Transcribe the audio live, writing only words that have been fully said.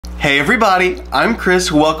Hey everybody, I'm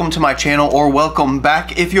Chris. Welcome to my channel, or welcome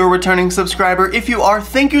back if you're a returning subscriber. If you are,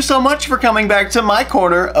 thank you so much for coming back to my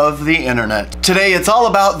corner of the internet. Today it's all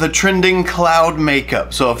about the trending cloud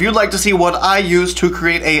makeup. So if you'd like to see what I use to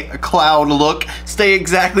create a cloud look, stay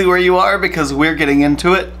exactly where you are because we're getting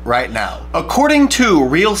into it right now. According to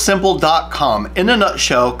realsimple.com, in a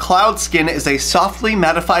nutshell, cloud skin is a softly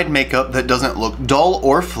mattified makeup that doesn't look dull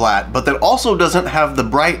or flat, but that also doesn't have the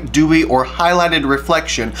bright, dewy, or highlighted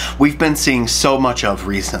reflection we've been seeing so much of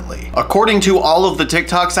recently. According to all of the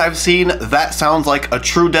TikToks I've seen, that sounds like a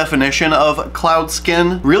true definition of cloud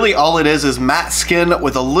skin. Really all it is matte skin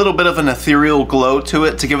with a little bit of an ethereal glow to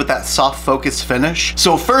it to give it that soft focus finish.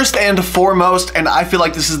 So first and foremost, and I feel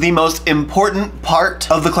like this is the most important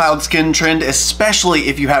part of the cloud skin trend, especially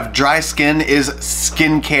if you have dry skin, is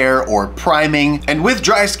skincare or priming. And with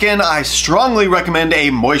dry skin, I strongly recommend a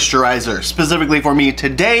moisturizer. Specifically for me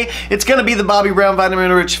today, it's gonna be the Bobbi Brown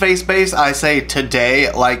Vitamin Rich Face Base. I say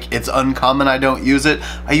today like it's uncommon I don't use it.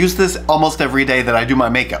 I use this almost every day that I do my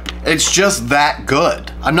makeup. It's just that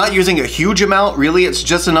good. I'm not using a huge amount, really. It's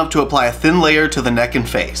just enough to apply a thin layer to the neck and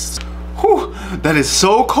face. Whew, that is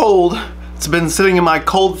so cold. It's been sitting in my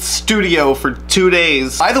cold studio for 2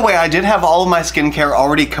 days. By the way, I did have all of my skincare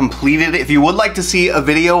already completed. If you would like to see a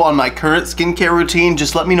video on my current skincare routine,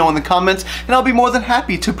 just let me know in the comments and I'll be more than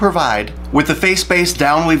happy to provide. With the face base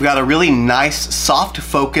down, we've got a really nice, soft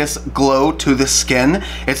focus glow to the skin.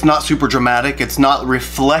 It's not super dramatic, it's not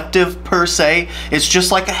reflective per se, it's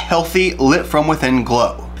just like a healthy lit from within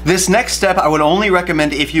glow. This next step I would only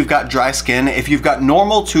recommend if you've got dry skin. If you've got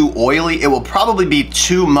normal to oily, it will probably be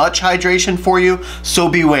too much hydration for you, so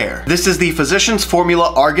beware. This is the Physicians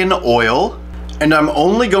Formula Argan Oil, and I'm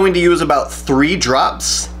only going to use about 3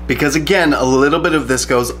 drops because again, a little bit of this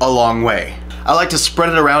goes a long way. I like to spread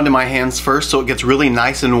it around in my hands first so it gets really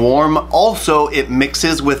nice and warm. Also, it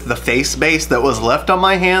mixes with the face base that was left on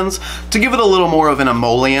my hands to give it a little more of an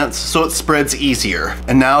emollient so it spreads easier.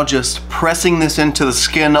 And now just pressing this into the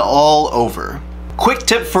skin all over. Quick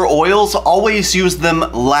tip for oils, always use them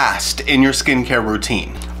last in your skincare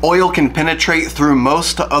routine. Oil can penetrate through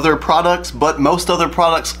most other products, but most other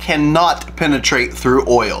products cannot penetrate through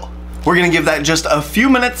oil. We're gonna give that just a few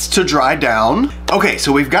minutes to dry down. Okay,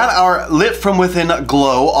 so we've got our lit from within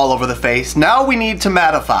glow all over the face. Now we need to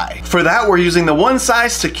mattify. For that, we're using the One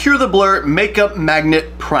Size Secure the Blur Makeup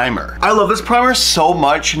Magnet Primer. I love this primer so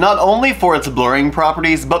much, not only for its blurring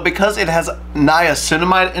properties, but because it has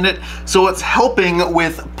niacinamide in it, so it's helping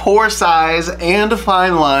with pore size and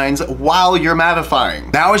fine lines while you're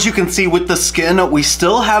mattifying. Now, as you can see with the skin, we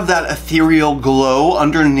still have that ethereal glow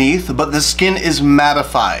underneath, but the skin is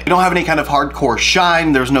mattified. You don't have any kind of hardcore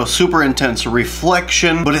shine, there's no super intense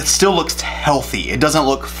reflection, but it still looks healthy. It doesn't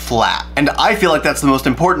look flat. And I feel like that's the most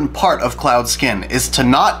important part of cloud skin, is to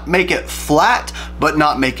not make it flat, but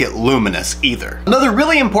not make it luminous either. Another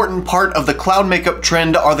really important part of the cloud makeup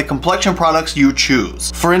trend are the complexion products you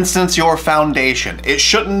choose. For instance, your foundation. It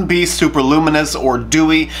shouldn't be super luminous or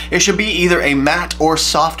dewy. It should be either a matte or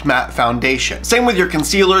soft matte foundation. Same with your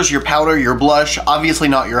concealers, your powder, your blush, obviously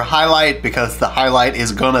not your highlight because the highlight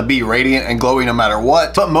is gonna be radiant and glowy no matter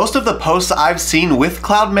what. But most of the posts I've seen with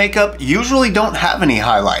cloud makeup usually don't have any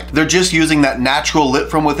highlight. They're just using that natural lit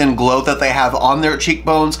from within glow that they have on their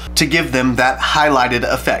cheekbones to give them that highlighted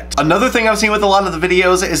effect. Another thing I've seen with a lot of the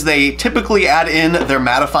videos is they typically add in their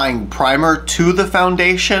mattifying primer to the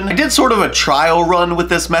foundation. I did sort of a trial run with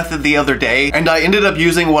this method the other day, and I ended up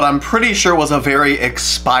using what I'm pretty sure was a very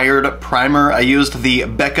expired primer. I used the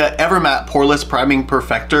Becca Evermatte Poreless Priming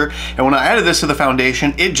Perfector, and when I added this to the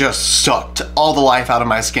foundation, it just sucked all the life out of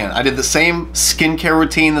my skin. I did the same skincare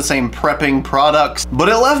routine, the same prepping products, but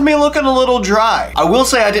it left me looking a little dry. I will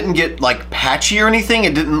say I didn't get like patchy or anything.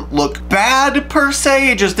 It didn't look bad per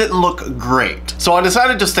se, it just didn't look great. So I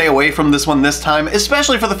decided to stay away from this one this time,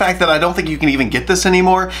 especially for the fact that I don't think you can even get this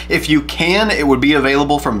anymore. If you can, it would be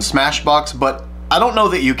available from Smashbox, but I don't know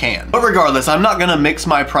that you can. But regardless, I'm not gonna mix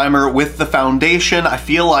my primer with the foundation. I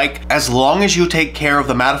feel like as long as you take care of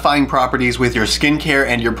the mattifying properties with your skincare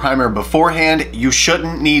and your primer beforehand, you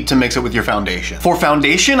shouldn't need to mix it with your foundation. For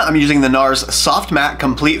foundation, I'm using the NARS Soft Matte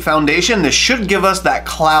Complete Foundation. This should give us that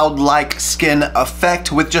cloud-like skin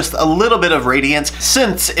effect with just a little bit of radiance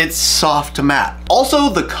since it's soft matte. Also,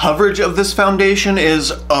 the coverage of this foundation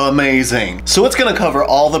is amazing. So it's gonna cover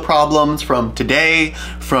all the problems from today,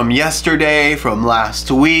 from yesterday, from last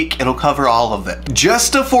week. It'll cover all of it.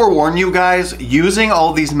 Just to forewarn you guys, using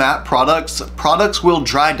all these matte products will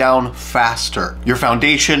dry down faster. Your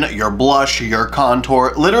foundation, your blush, your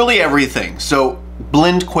contour, literally everything. So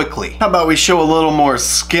blend quickly. How about we show a little more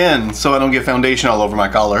skin so I don't get foundation all over my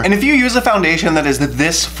collar? And if you use a foundation that is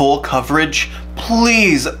this full coverage,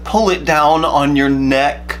 please pull it down on your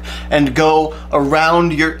neck and go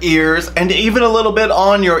around your ears and even a little bit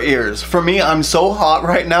on your ears. For me, I'm so hot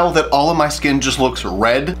right now that all of my skin just looks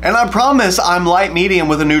red. And I promise I'm light medium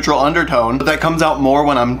with a neutral undertone, but that comes out more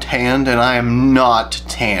when I'm tanned, and I am not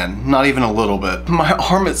tan, not even a little bit. My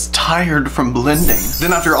arm is tired from blending.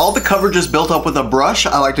 Then after all the coverage is built up with a brush,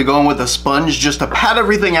 I like to go in with a sponge just to pat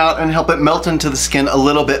everything out and help it melt into the skin a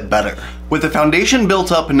little bit better. With the foundation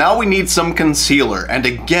built up, now we need some concealer. And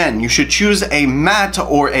again, you should choose a matte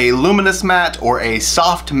or a luminous matte or a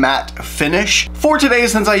soft matte finish. For today,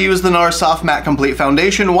 since I use the NARS Soft Matte Complete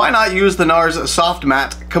Foundation, why not use the NARS Soft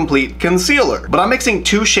Matte Complete Concealer? But I'm mixing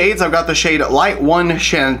two shades. I've got the shade Light 1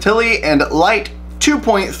 Chantilly and Light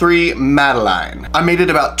 2.3 Madeline. I made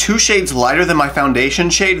it about 2 shades lighter than my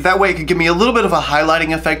foundation shade. That way it could give me a little bit of a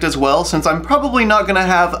highlighting effect as well, since I'm probably not gonna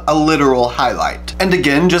have a literal highlight. And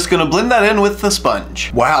again, just gonna blend that in with the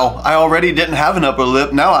sponge. Wow, I already didn't have an upper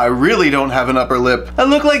lip. Now I really don't have an upper lip. I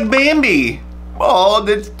look like Bambi. Oh,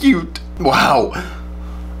 that's cute. Wow.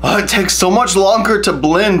 It takes so much longer to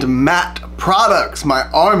blend matte products. My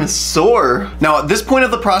arm is sore. Now at this point of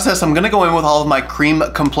the process, I'm gonna go in with all of my cream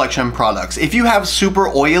complexion products. If you have super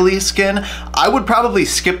oily skin, I would probably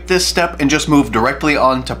skip this step and just move directly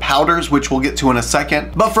on to powders, which we'll get to in a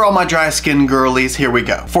second. But for all my dry skin girlies, here we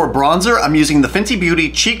go. For bronzer, I'm using the Fenty Beauty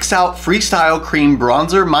Cheeks Out Freestyle Cream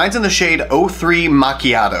Bronzer. Mine's in the shade 03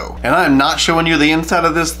 Macchiato. And I'm not showing you the inside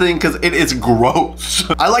of this thing because it is gross.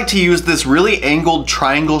 I like to use this really angled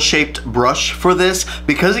triangle shaped brush for this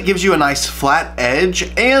because it gives you a nice flat edge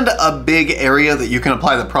and a big area that you can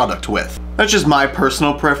apply the product with. That's just my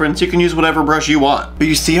personal preference. You can use whatever brush you want. But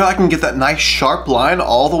you see how I can get that nice sharp line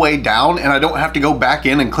all the way down and I don't have to go back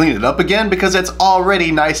in and clean it up again because it's already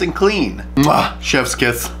nice and clean. Mwah, chef's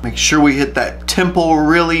kiss. Make sure we hit that temple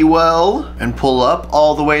really well and pull up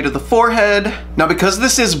all the way to the forehead. Now because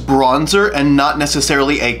this is bronzer and not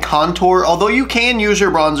necessarily a contour, although you can use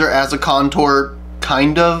your bronzer as a contour,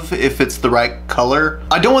 kind of, if it's the right color.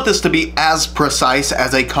 I don't want this to be as precise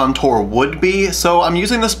as a contour would be, so I'm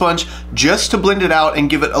using the sponge just to blend it out and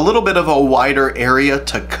give it a little bit of a wider area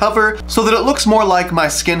to cover so that it looks more like my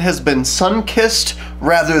skin has been sun-kissed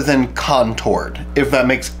rather than contoured, if that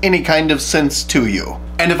makes any kind of sense to you.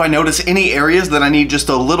 And if I notice any areas that I need just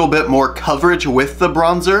a little bit more coverage with the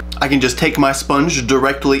bronzer, I can just take my sponge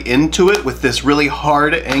directly into it with this really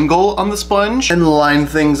hard angle on the sponge and line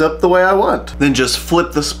things up the way I want. Then just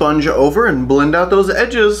flip the sponge over and blend out those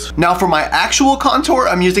edges. Now for my actual contour,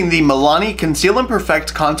 I'm using the Milani Conceal and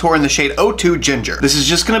Perfect Contour in the shade 02 Ginger. This is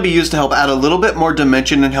just gonna be used to help add a little bit more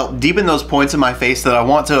dimension and help deepen those points in my face that I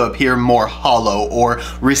want to appear more hollow or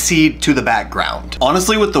recede to the background.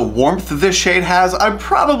 Honestly, with the warmth this shade has, I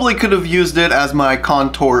probably could have used it as my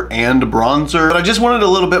contour and bronzer, but I just wanted a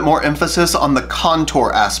little bit more emphasis on the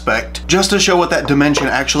contour aspect, just to show what that dimension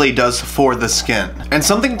actually does for the skin. And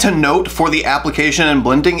something to note for the application and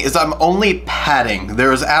blending is I'm only patting.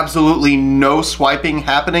 There is absolutely no swiping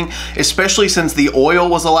happening, especially since the oil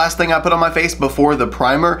was the last thing I put on my face before the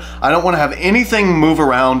primer. I don't want to have anything move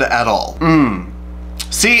around at all.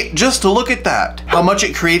 See, just look at that. How much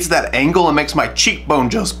it creates that angle and makes my cheekbone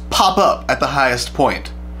just pop up at the highest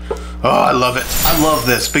point. Oh, I love it. I love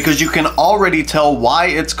this because you can already tell why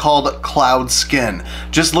it's called cloud skin.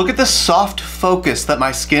 Just look at the soft focus that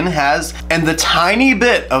my skin has and the tiny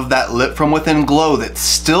bit of that lit from within glow that's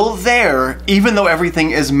still there even though everything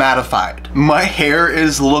is mattified. My hair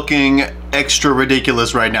is looking extra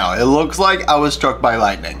ridiculous right now. It looks like I was struck by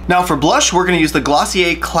lightning. Now for blush, we're gonna use the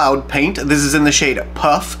Glossier Cloud Paint. This is in the shade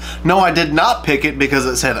Puff. No, I did not pick it because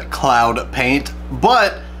it said Cloud Paint,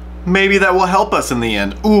 but maybe that will help us in the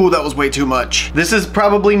end. Ooh, that was way too much. This is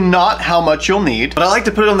probably not how much you'll need, but I like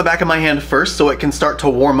to put it on the back of my hand first so it can start to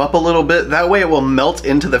warm up a little bit. That way it will melt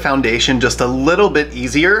into the foundation just a little bit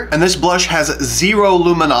easier. And this blush has zero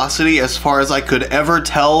luminosity as far as I could ever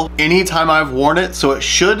tell anytime I've worn it, so it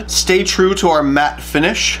should stay true to our matte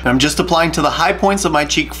finish. I'm just applying to the high points of my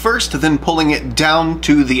cheek first, then pulling it down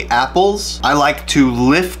to the apples. I like to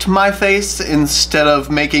lift my face instead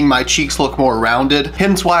of making my cheeks look more rounded,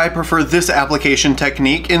 hence why I prefer this application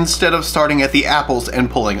technique instead of starting at the apples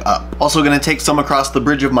and pulling up. Also gonna take some across the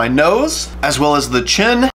bridge of my nose, as well as the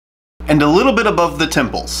chin, and a little bit above the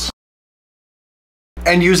temples.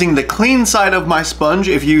 And using the clean side of my sponge,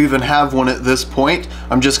 if you even have one at this point,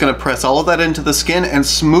 I'm just gonna press all of that into the skin and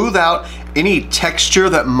smooth out any texture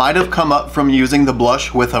that might have come up from using the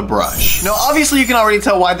blush with a brush. Now, obviously you can already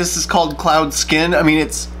tell why this is called cloud skin. I mean,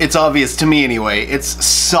 it's obvious to me anyway. It's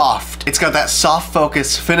soft. It's got that soft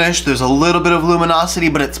focus finish. There's a little bit of luminosity,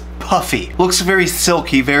 but it's puffy. Looks very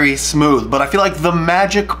silky, very smooth, but I feel like the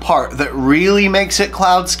magic part that really makes it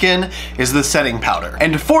cloud skin is the setting powder.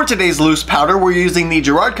 And for today's loose powder, we're using the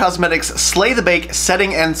Gerard Cosmetics Slay the Bake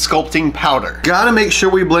Setting and Sculpting Powder. Gotta make sure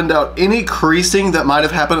we blend out any creasing that might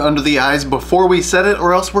have happened under the eyes before we set it,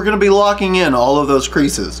 or else we're gonna be locking in all of those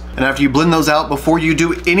creases. And after you blend those out, before you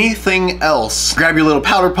do anything else, grab your little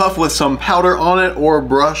powder puff with some powder on it, or a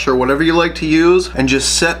brush, or whatever you like to use, and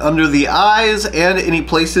just set under the eyes and any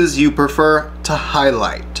places you prefer to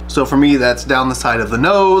highlight. So for me, that's down the side of the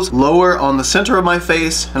nose, lower on the center of my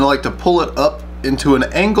face, and I like to pull it up into an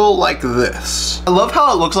angle like this. I love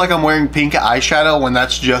how it looks like I'm wearing pink eyeshadow when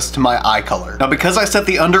that's just my eye color. Now, because I set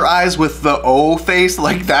the under eyes with the O face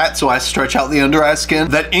like that, so I stretch out the under eye skin,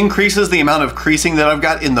 that increases the amount of creasing that I've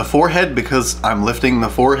got in the forehead because I'm lifting the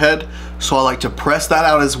forehead. So I like to press that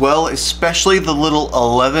out as well, especially the little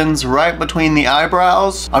 11s right between the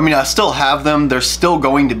eyebrows. I mean, I still have them. They're still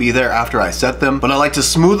going to be there after I set them, but I like to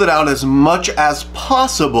smooth it out as much as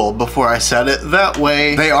possible before I set it. That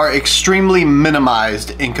way they are extremely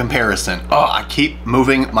minimized in comparison. Oh, I keep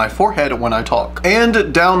moving my forehead when I talk.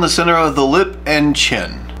 And down the center of the lip and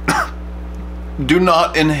chin. Do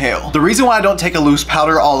not inhale. The reason why I don't take a loose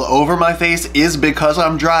powder all over my face is because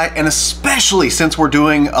I'm dry, and especially since we're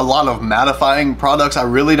doing a lot of mattifying products, I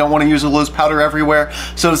really don't want to use a loose powder everywhere.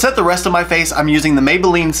 So to set the rest of my face, I'm using the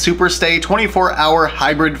Maybelline Superstay 24-Hour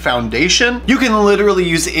Hybrid Foundation. You can literally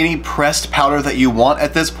use any pressed powder that you want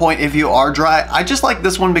at this point if you are dry. I just like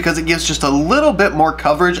this one because it gives just a little bit more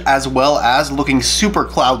coverage as well as looking super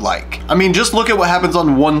cloud-like. I mean, just look at what happens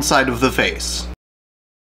on one side of the face.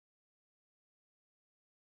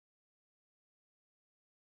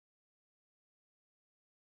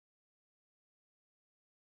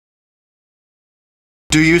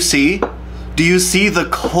 Do you see? Do you see the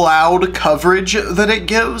cloud coverage that it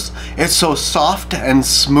gives? It's so soft and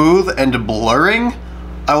smooth and blurring.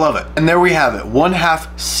 I love it. And there we have it. One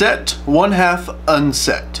half set, one half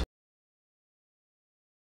unset.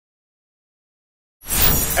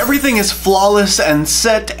 Everything is flawless and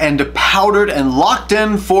set and powdered and locked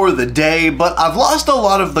in for the day, but I've lost a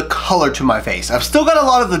lot of the color to my face. I've still got a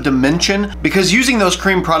lot of the dimension because using those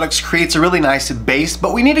cream products creates a really nice base,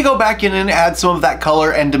 but we need to go back in and add some of that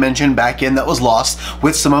color and dimension back in that was lost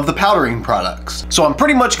with some of the powdering products. So I'm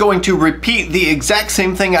pretty much going to repeat the exact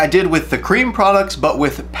same thing I did with the cream products, but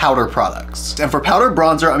with powder products. And for powder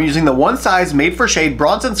bronzer, I'm using the One Size Made for Shade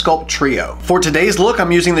Bronze and Sculpt Trio. For today's look,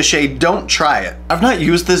 I'm using the shade Don't Try It. I've not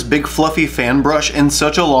used this big fluffy fan brush in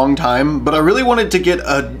such a long time, but I really wanted to get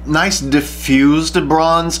a nice diffused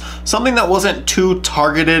bronze, something that wasn't too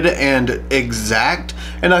targeted and exact,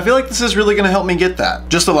 and I feel like this is really gonna help me get that.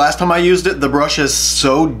 Just the last time I used it, the brush is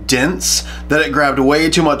so dense that it grabbed way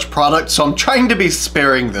too much product, so I'm trying to be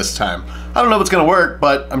sparing this time. I don't know if it's gonna work,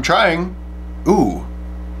 but I'm trying. Ooh.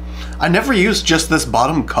 I never used just this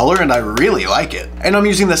bottom color and I really like it. And I'm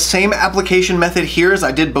using the same application method here as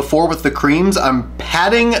I did before with the creams. I'm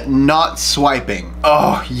patting, not swiping.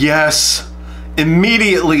 Oh, yes.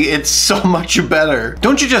 Immediately, it's so much better.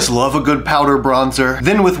 Don't you just love a good powder bronzer?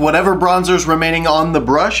 Then with whatever bronzer's remaining on the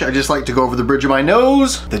brush, I just like to go over the bridge of my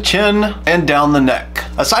nose, the chin, and down the neck.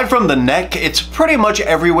 Aside from the neck, it's pretty much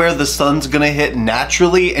everywhere the sun's gonna hit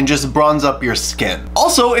naturally and just bronze up your skin.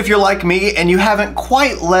 Also, if you're like me and you haven't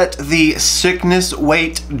quite let the sickness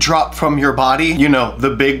weight drop from your body, you know, the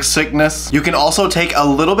big sickness, you can also take a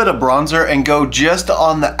little bit of bronzer and go just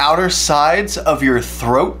on the outer sides of your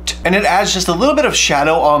throat, and it adds just a little bit of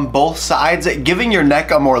shadow on both sides, giving your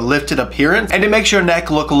neck a more lifted appearance, and it makes your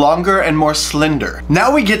neck look longer and more slender.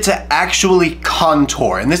 Now we get to actually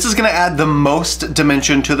contour, and this is gonna add the most dimension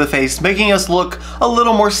to the face, making us look a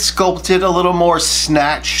little more sculpted, a little more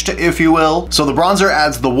snatched, if you will. So the bronzer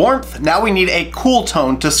adds the warmth. Now we need a cool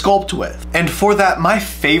tone to sculpt with. And for that, my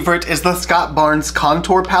favorite is the Scott Barnes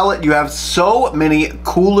contour palette. You have so many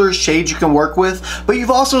cooler shades you can work with, but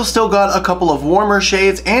you've also still got a couple of warmer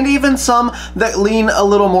shades and even some that lean a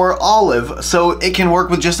little more olive, so it can work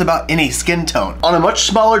with just about any skin tone. On a much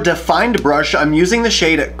smaller defined brush, I'm using the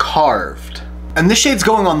shade Carved. And this shade's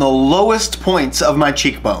going on the lowest points of my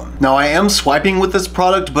cheekbone. Now I am swiping with this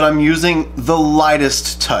product, but I'm using the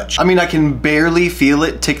lightest touch. I mean, I can barely feel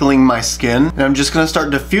it tickling my skin, and I'm just gonna start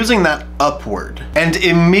diffusing that upward. And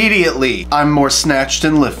immediately, I'm more snatched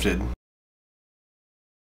and lifted.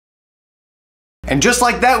 And just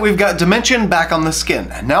like that, we've got dimension back on the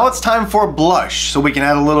skin. Now it's time for blush, so we can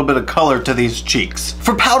add a little bit of color to these cheeks.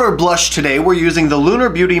 For powder blush today, we're using the Lunar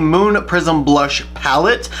Beauty Moon Prism Blush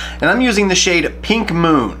Palette, and I'm using the shade Pink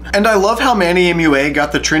Moon. And I love how Manny MUA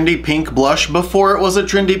got the trendy pink blush before it was a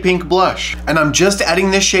trendy pink blush. And I'm just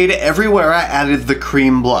adding this shade everywhere I added the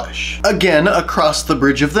cream blush. Again, across the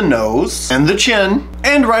bridge of the nose, and the chin,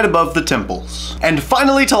 and right above the temples. And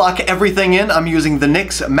finally, to lock everything in, I'm using the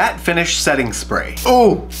NYX Matte Finish Setting Spray.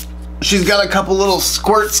 Oh, she's got a couple little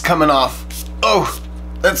squirts coming off. Oh,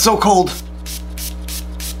 that's so cold.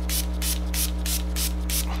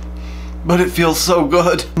 But it feels so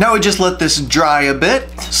good. Now we just let this dry a bit.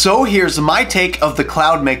 So here's my take of the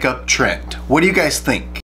cloud makeup trend. What do you guys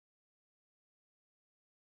think?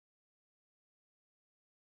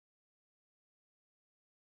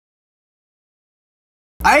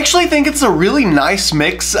 I actually think it's a really nice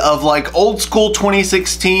mix of like old school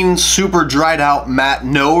 2016 super dried out matte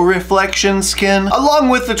no reflection skin, along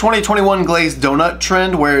with the 2021 glazed donut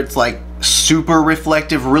trend where it's like super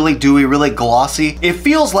reflective, really dewy, really glossy. It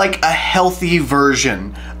feels like a healthy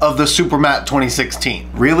version of the super matte 2016.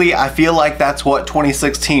 Really, I feel like that's what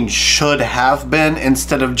 2016 should have been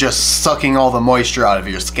instead of just sucking all the moisture out of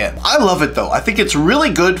your skin. I love it though. I think it's really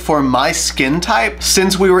good for my skin type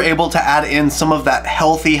since we were able to add in some of that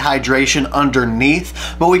healthy hydration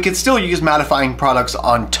underneath, but we could still use mattifying products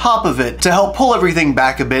on top of it to help pull everything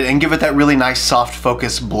back a bit and give it that really nice soft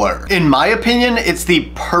focus blur. In my opinion, it's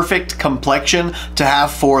the perfect complexion to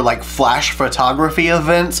have for like flash photography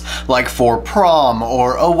events, like for prom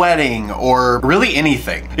or a wedding or really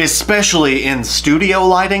anything. Especially in studio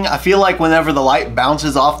lighting, I feel like whenever the light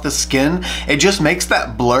bounces off the skin, it just makes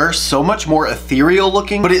that blur so much more ethereal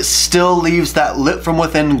looking, but it still leaves that lit from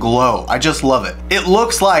within glow. I just love it. It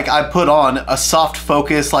looks like I put on a soft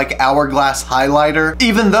focus like hourglass highlighter,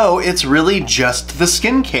 even though it's really just the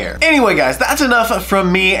skincare. Anyway guys, that's enough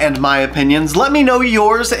from me and my opinions. Let me know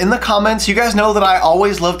yours in the comments. You guys know that I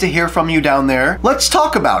always love to hear from you down there. Let's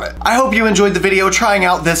talk about it. I hope you enjoyed the video trying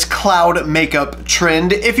out this cloud makeup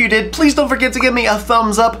trend. If you did, please don't forget to give me a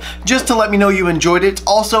thumbs up just to let me know you enjoyed it.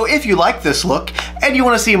 Also, if you like this look and you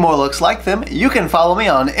want to see more looks like them, you can follow me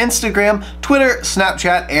on Instagram, Twitter,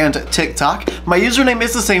 Snapchat, and TikTok. My username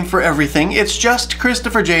is the same for everything. It's just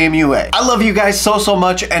ChristopherJMUA. I love you guys so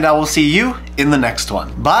much, and I will see you in the next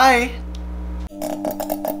one. Bye!